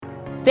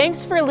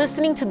Thanks for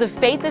listening to the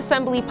Faith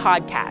Assembly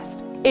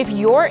podcast. If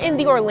you're in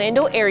the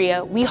Orlando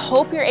area, we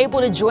hope you're able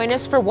to join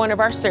us for one of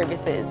our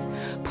services.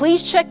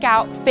 Please check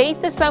out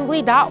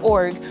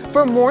faithassembly.org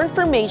for more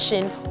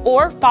information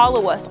or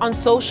follow us on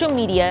social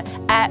media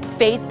at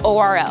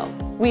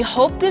FaithORL. We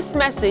hope this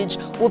message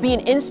will be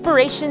an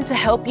inspiration to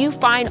help you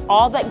find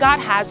all that God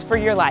has for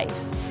your life.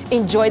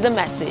 Enjoy the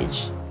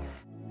message.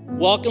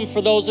 Welcome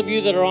for those of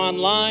you that are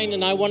online,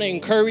 and I want to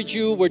encourage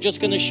you. We're just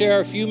going to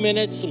share a few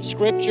minutes, some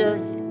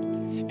scripture.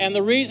 And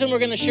the reason we're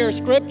going to share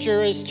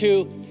scripture is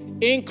to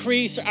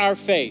increase our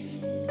faith.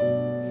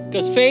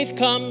 Because faith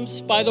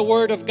comes by the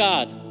word of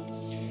God.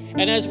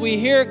 And as we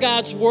hear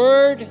God's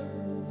word,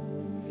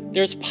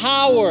 there's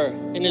power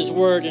in his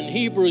word. In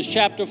Hebrews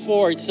chapter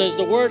 4, it says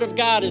the word of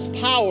God is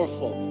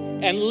powerful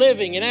and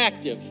living and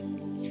active.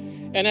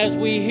 And as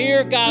we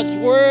hear God's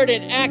word,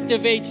 it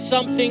activates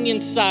something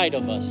inside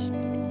of us.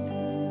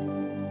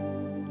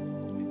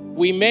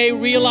 We may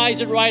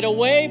realize it right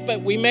away,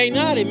 but we may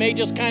not. It may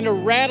just kind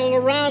of rattle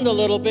around a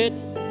little bit,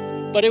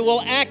 but it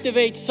will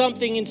activate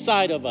something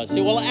inside of us.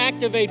 It will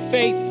activate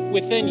faith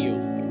within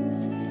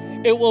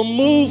you. It will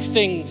move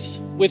things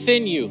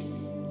within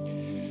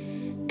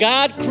you.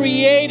 God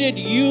created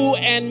you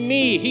and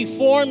me. He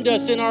formed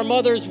us in our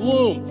mother's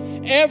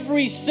womb.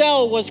 Every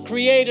cell was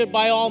created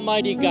by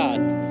Almighty God.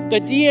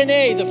 The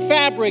DNA, the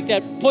fabric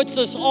that puts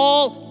us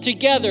all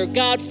together,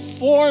 God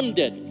formed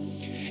it.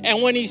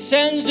 And when he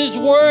sends his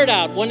word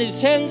out, when he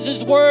sends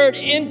his word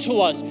into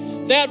us,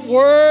 that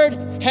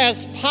word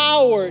has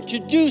power to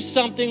do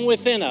something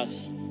within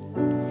us.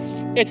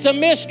 It's a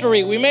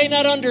mystery. We may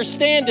not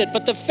understand it,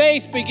 but the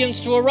faith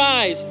begins to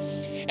arise.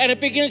 And it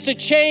begins to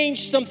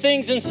change some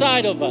things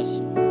inside of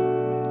us.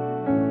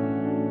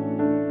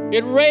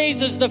 It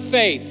raises the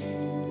faith,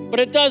 but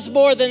it does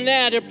more than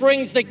that. It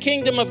brings the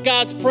kingdom of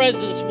God's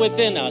presence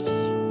within us.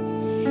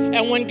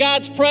 And when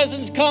God's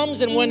presence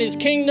comes and when his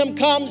kingdom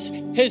comes,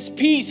 his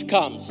peace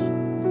comes.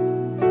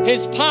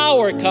 His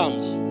power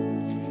comes.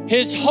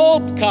 His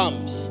hope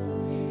comes.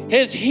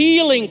 His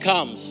healing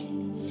comes.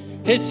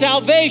 His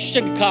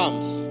salvation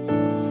comes.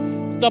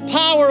 The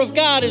power of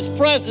God is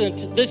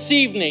present this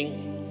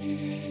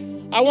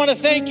evening. I want to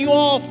thank you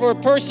all for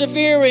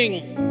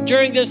persevering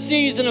during this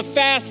season of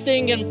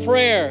fasting and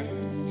prayer.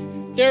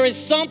 There is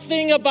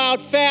something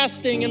about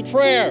fasting and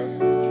prayer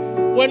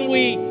when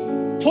we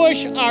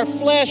push our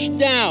flesh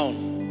down,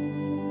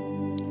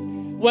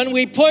 when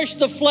we push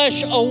the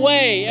flesh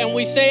away and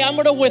we say, I'm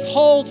going to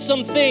withhold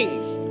some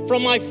things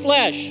from my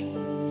flesh,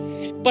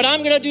 but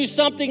I'm going to do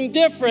something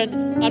different.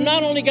 I'm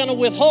not only going to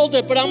withhold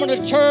it, but I'm going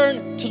to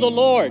turn to the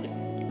Lord.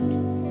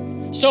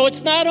 So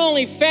it's not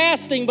only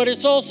fasting, but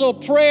it's also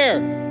prayer,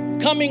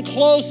 coming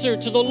closer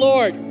to the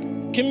Lord,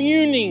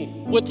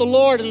 communing with the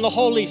Lord and the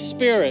Holy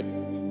Spirit.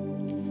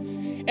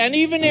 And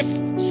even if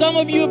some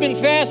of you have been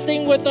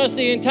fasting with us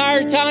the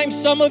entire time,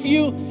 some of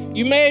you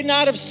may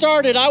not have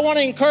started, I want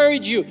to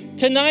encourage you,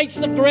 tonight's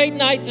the great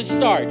night to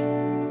start.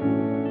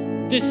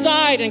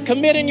 Decide and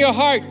commit in your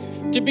heart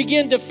to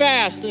begin to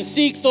fast and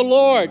seek the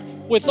Lord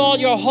with all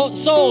your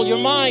soul, your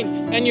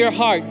mind, and your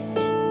heart.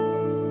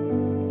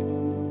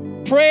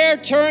 Prayer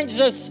turns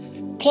us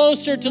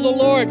closer to the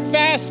Lord.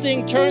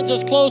 Fasting turns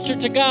us closer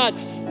to God.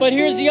 But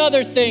here's the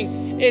other thing.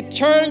 It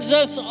turns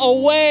us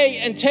away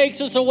and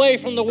takes us away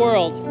from the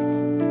world.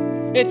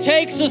 It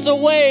takes us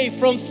away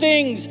from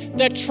things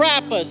that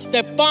trap us,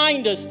 that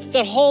bind us,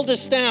 that hold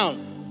us down.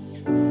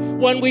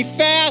 When we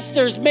fast,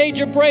 there's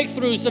major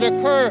breakthroughs that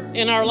occur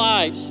in our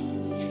lives.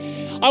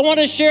 I want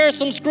to share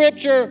some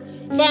scripture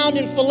found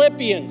in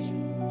Philippians.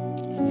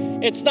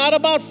 It's not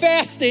about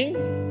fasting,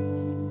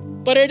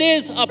 but it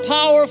is a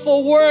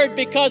powerful word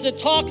because it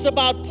talks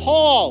about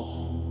Paul.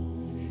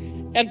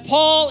 And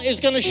Paul is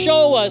going to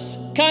show us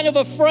kind of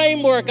a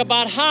framework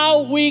about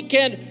how we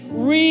can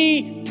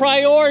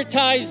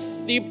reprioritize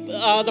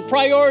the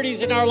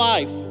priorities in our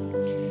life.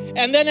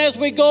 And then as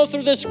we go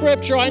through the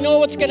scripture, I know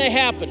what's going to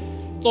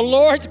happen. The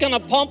Lord's going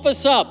to pump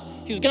us up.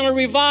 He's going to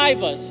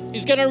revive us.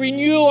 He's going to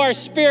renew our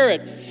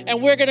spirit.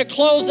 And we're going to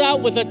close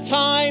out with a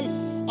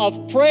time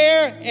of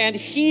prayer and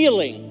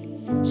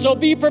healing. So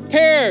be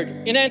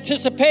prepared in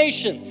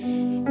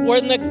anticipation.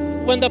 When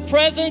the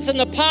presence and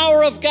the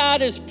power of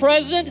God is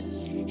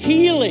present,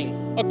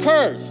 healing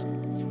occurs.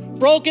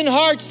 Broken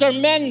hearts are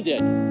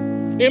mended.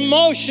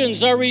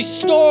 Emotions are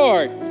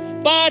restored.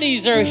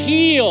 Bodies are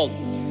healed.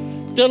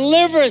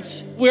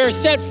 Deliverance, we are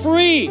set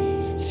free.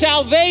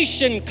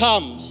 Salvation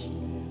comes.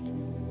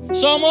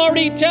 So I'm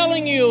already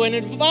telling you and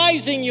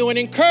advising you and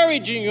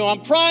encouraging you.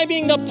 I'm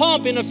priming the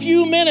pump. In a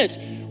few minutes,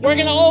 we're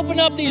going to open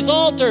up these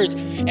altars.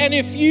 And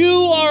if you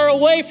are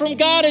away from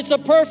God, it's a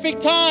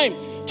perfect time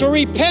to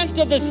repent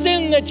of the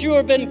sin that you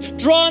have been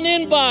drawn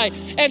in by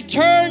and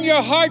turn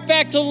your heart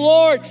back to the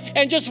Lord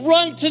and just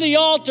run to the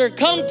altar,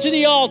 come to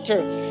the altar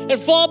and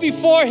fall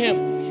before him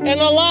and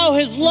allow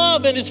his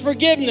love and his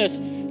forgiveness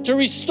to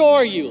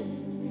restore you.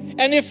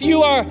 And if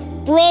you are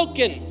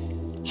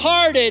broken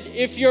hearted,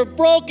 if you're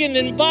broken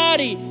in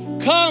body,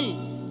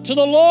 come to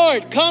the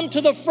Lord, come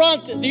to the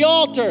front, the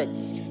altar.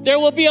 There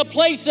will be a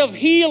place of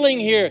healing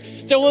here.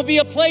 There will be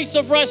a place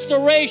of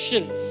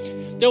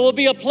restoration. There will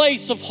be a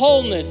place of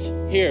wholeness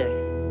here.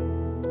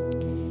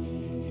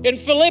 In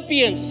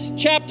Philippians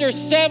chapter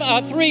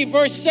 3,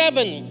 verse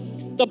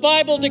 7, the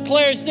Bible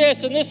declares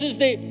this, and this is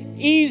the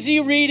easy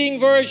reading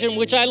version,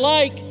 which I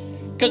like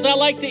because I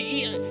like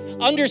to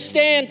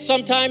understand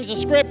sometimes the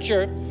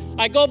scripture.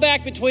 I go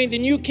back between the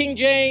New King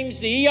James,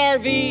 the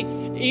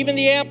ERV, even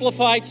the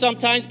Amplified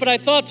sometimes, but I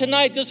thought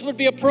tonight this would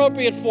be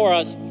appropriate for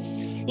us.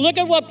 Look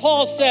at what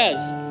Paul says.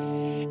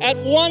 At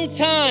one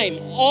time,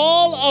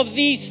 all of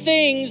these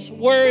things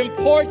were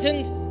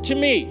important to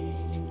me.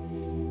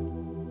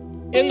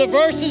 In the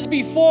verses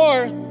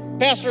before,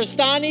 Pastor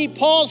Astani,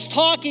 Paul's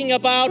talking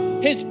about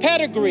his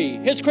pedigree,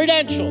 his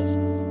credentials.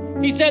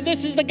 He said,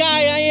 this is the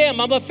guy I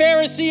am. I'm a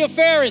Pharisee of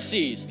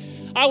Pharisees.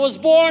 I was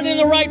born in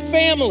the right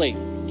family.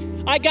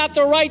 I got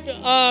the right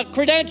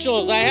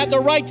credentials. I had the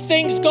right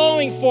things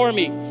going for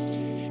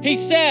me. He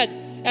said,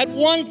 at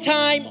one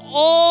time,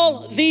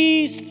 all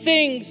these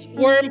things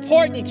were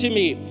important to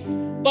me.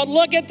 But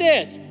look at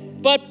this.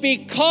 But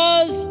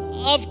because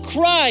of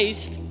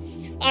Christ,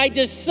 I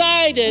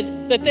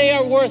decided that they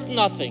are worth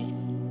nothing.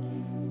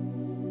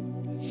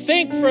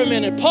 Think for a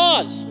minute.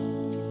 Pause.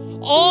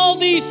 All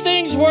these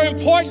things were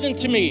important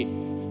to me,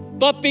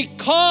 but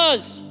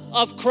because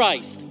of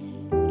Christ,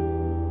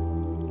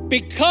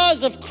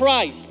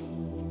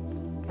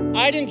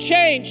 I didn't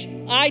change.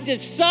 I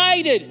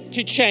decided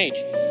to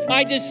change.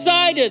 I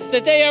decided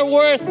that they are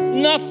worth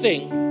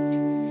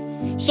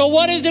nothing. So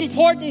what is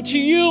important to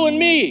you and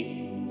me?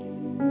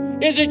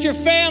 Is it your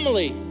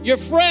family, your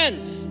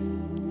friends?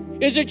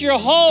 Is it your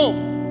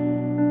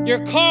home,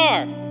 your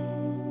car,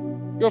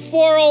 your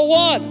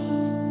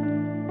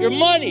 401, your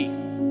money,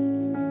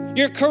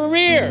 your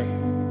career,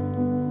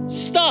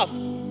 stuff?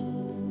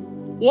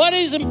 What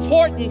is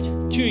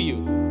important to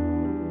you?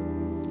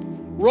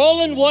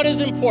 Roland, what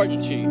is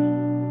important to you?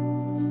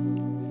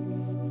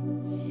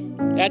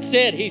 That's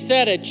it. He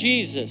said it.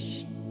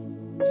 Jesus.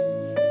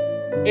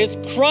 Is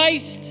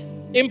Christ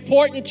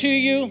important to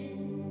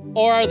you,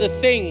 or are the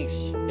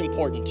things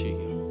important to you?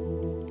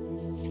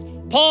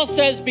 Paul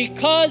says,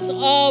 because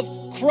of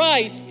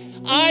Christ,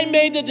 I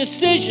made the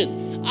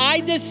decision. I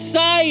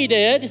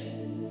decided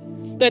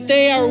that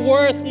they are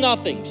worth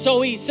nothing.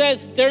 So he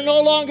says they're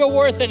no longer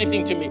worth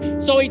anything to me.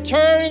 So he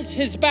turns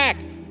his back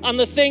on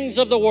the things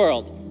of the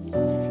world.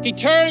 He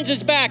turns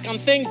his back on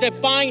things that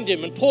bind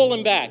him and pull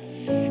him back.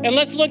 And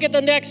let's look at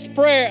the next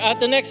prayer, at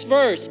the next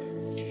verse.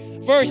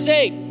 Verse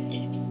 8.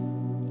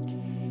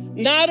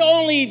 Not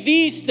only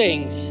these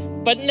things,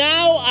 but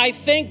now I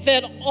think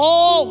that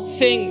all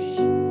things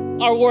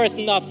are worth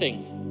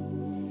nothing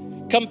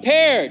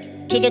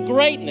compared to the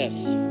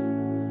greatness.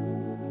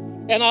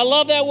 And I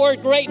love that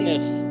word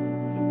greatness.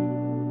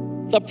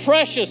 The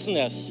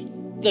preciousness,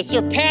 the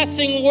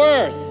surpassing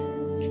worth,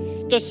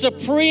 the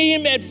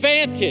supreme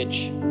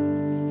advantage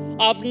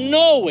of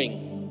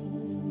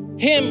knowing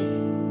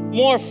Him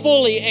more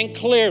fully and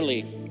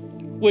clearly,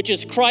 which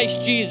is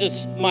Christ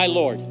Jesus, my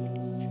Lord.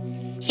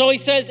 So he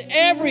says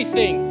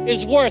everything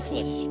is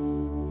worthless.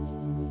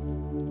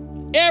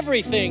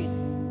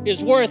 Everything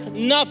is worth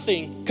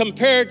nothing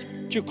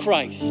compared to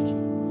Christ.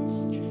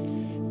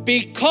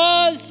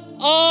 Because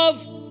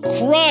of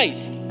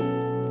Christ,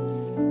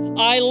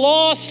 I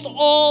lost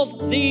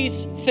all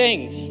these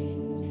things.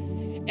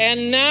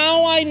 And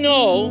now I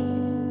know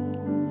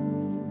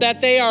that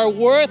they are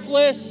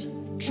worthless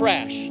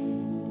trash.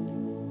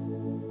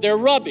 They're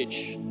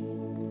rubbish.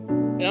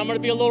 And I'm going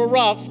to be a little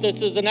rough.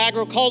 This is an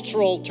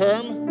agricultural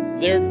term.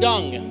 They're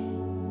dung.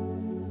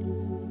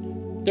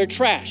 They're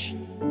trash.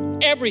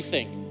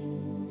 Everything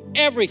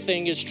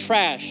is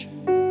trash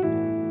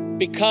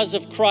because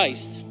of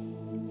Christ.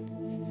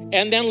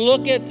 And then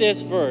look at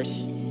this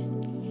verse.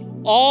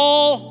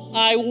 All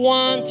I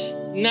want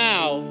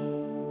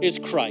now is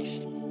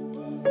Christ.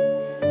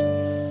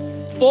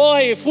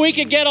 Boy, if we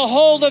could get a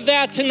hold of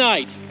that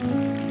tonight.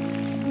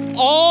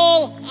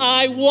 All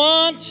I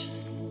want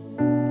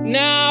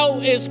now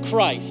is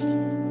Christ.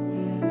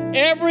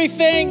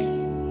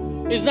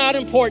 Everything is not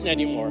important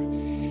anymore.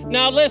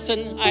 Now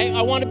listen,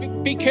 I want to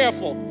be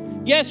careful.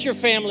 Yes, your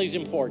family's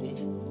important.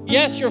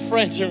 Yes, your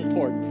friends are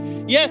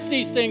important. Yes,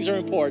 these things are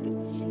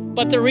important.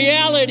 But the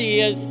reality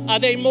is, are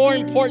they more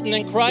important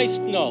than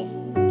Christ? No.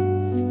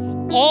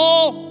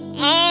 All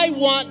I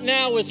want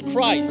now is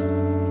Christ.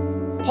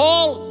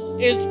 Paul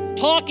is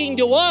talking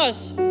to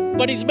us,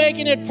 but he's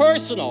making it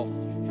personal.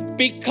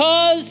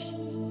 Because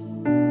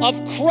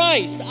of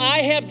Christ, I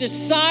have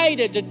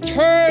decided to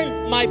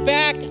turn my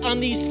back on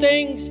these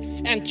things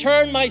and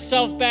turn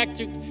myself back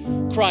to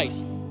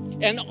Christ.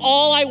 And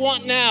all I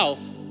want now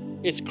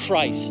is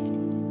Christ.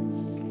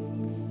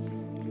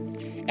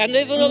 And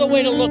there's another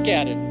way to look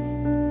at it.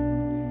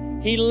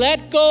 He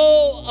let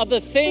go of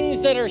the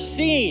things that are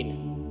seen,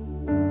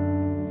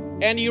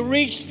 and he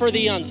reached for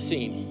the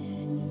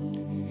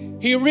unseen.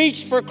 He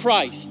reached for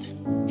Christ.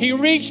 He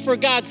reached for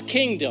God's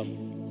kingdom.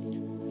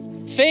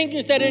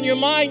 Things that in your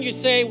mind you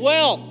say,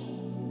 well,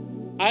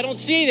 I don't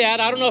see that.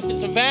 I don't know if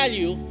it's a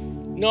value.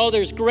 No,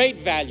 there's great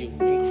value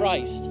in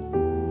Christ.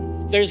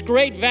 There's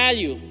great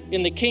value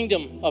in the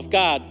kingdom of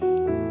God.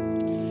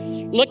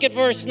 Look at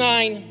verse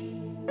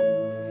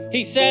 9.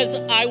 He says,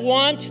 I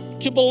want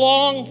to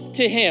belong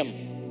to him.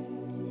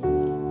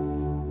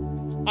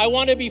 I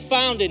want to be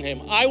found in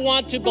him. I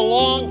want to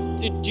belong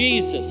to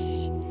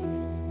Jesus.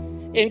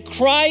 In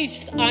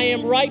Christ, I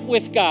am right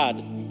with God.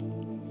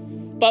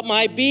 But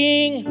my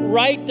being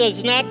right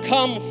does not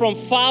come from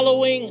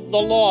following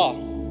the law.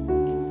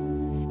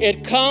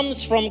 It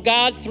comes from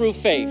God through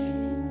faith.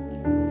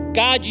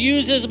 God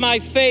uses my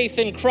faith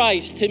in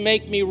Christ to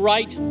make me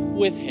right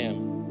with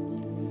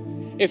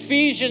him.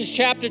 Ephesians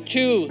chapter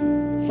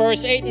 2,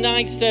 verse 8 and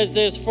 9 says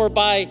this, for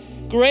by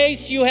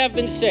grace you have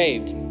been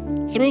saved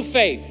through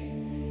faith,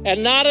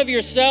 and not of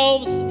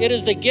yourselves, it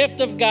is the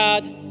gift of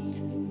God,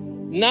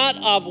 not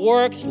of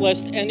works,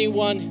 lest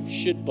anyone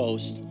should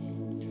boast.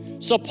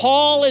 So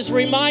Paul is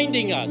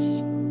reminding us,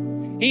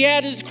 he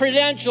had his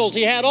credentials,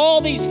 he had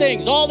all these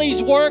things, all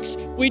these works.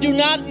 We do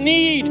not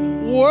need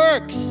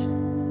works.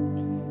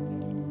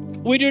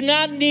 We do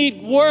not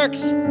need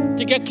works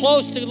to get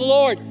close to the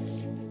Lord,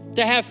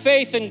 to have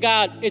faith in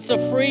God. It's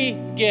a free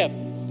gift.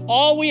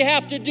 All we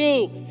have to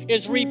do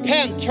is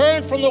repent,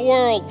 turn from the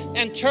world,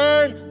 and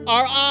turn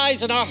our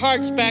eyes and our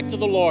hearts back to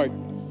the Lord.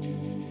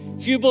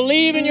 If you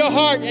believe in your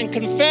heart and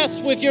confess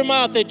with your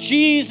mouth that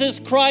Jesus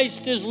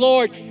Christ is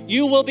Lord,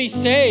 you will be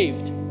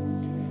saved.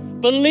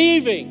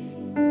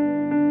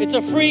 Believing, it's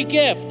a free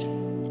gift.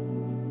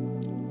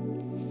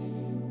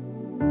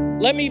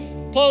 Let me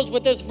close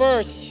with this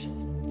verse,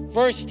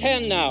 verse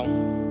 10 now.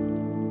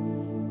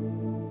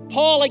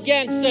 Paul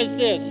again says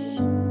this,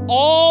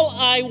 all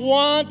I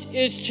want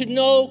is to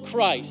know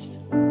Christ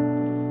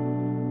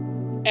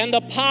and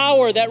the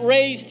power that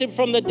raised him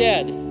from the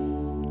dead.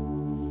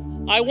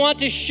 I want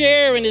to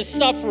share in his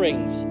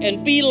sufferings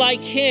and be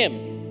like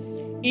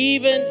him,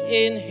 even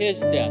in his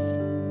death.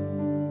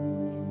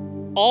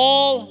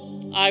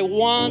 All I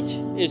want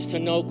is to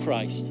know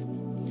Christ.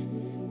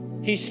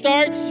 He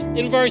starts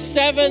in verse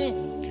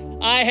 7,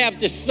 I have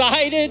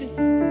decided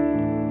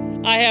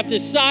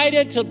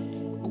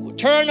to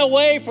turn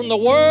away from the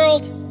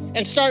world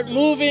and start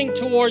moving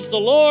towards the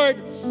Lord.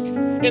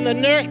 In the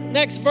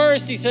next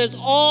verse, he says,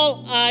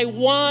 all I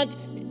want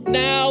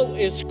now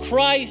is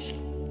Christ.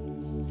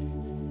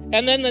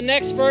 And then the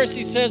next verse,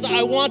 he says,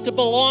 I want to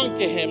belong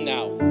to him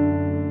now.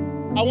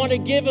 I want to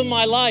give him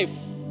my life.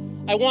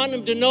 I want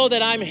him to know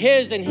that I'm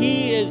his and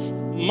he is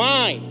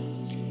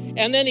mine.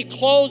 And then he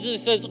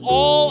closes, says,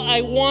 all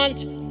I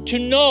want to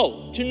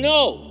know,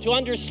 to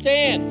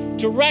understand,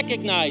 to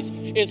recognize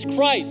is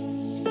Christ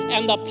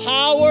and the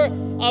power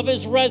of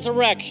his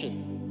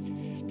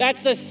resurrection.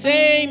 That's the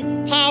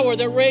same power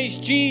that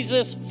raised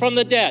Jesus from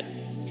the dead.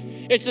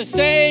 It's the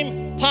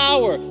same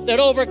power that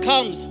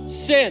overcomes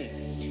sin.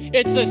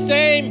 It's the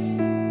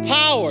same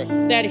power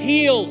that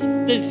heals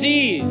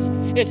disease.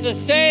 It's the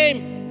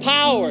same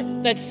power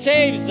that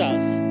saves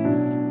us.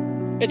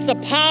 It's the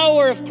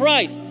power of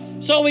Christ.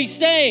 So he's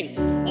saying,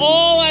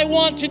 all I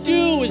want to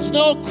do is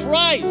know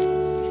Christ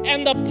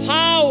and the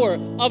power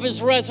of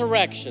his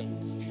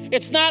resurrection.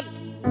 It's not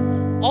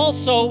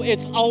also,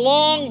 it's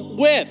along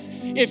with.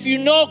 If you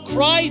know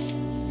Christ,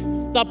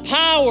 the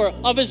power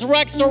of his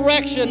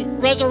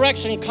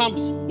resurrection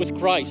comes with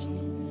Christ.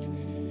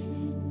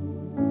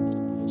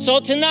 So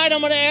tonight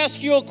I'm going to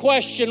ask you a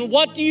question.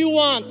 What do you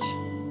want?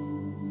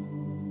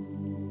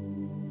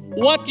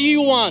 What do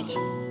you want?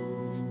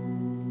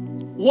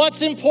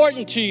 What's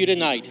important to you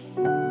tonight?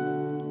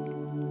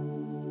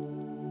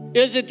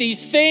 Is it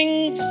these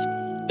things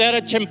that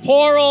are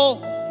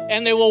temporal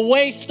and they will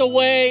waste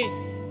away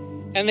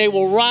and they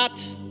will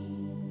rot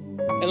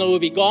and they will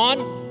be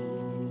gone?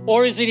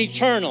 Or is it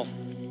eternal?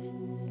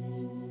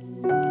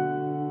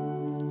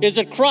 Is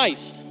it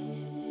Christ?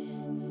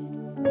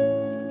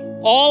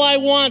 All I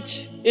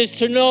want is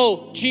to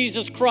know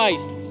Jesus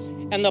Christ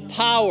and the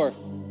power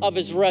of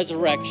his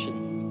resurrection.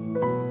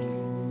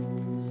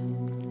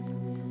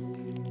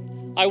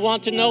 I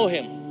want to know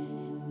him.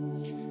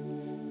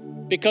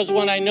 Because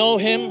when I know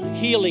him,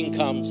 healing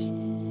comes.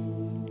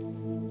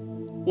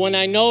 When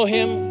I know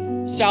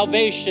him,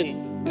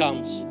 salvation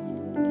comes.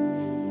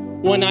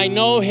 When I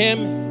know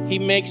him, he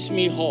makes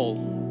me whole.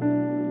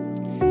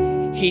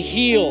 He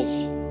heals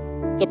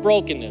the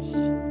brokenness.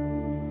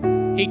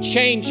 He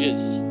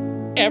changes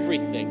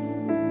everything.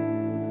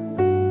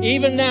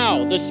 Even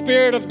now, the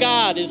Spirit of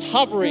God is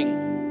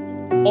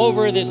hovering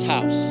over this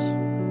house.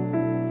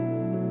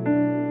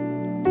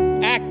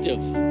 Active.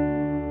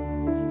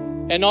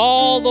 And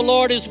all the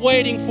Lord is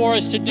waiting for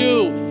us to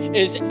do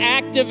is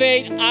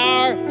activate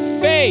our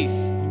faith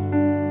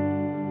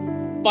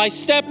by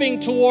stepping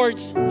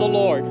towards the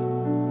Lord.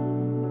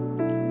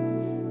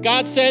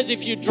 God says,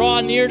 if you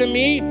draw near to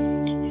me,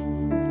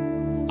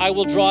 I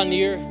will draw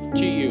near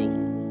to you.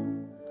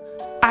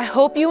 I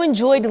hope you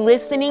enjoyed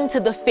listening to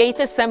the Faith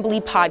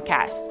Assembly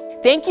podcast.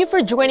 Thank you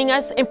for joining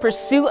us in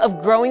pursuit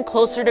of growing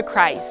closer to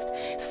Christ.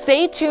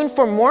 Stay tuned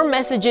for more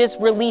messages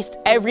released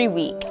every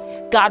week.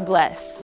 God bless.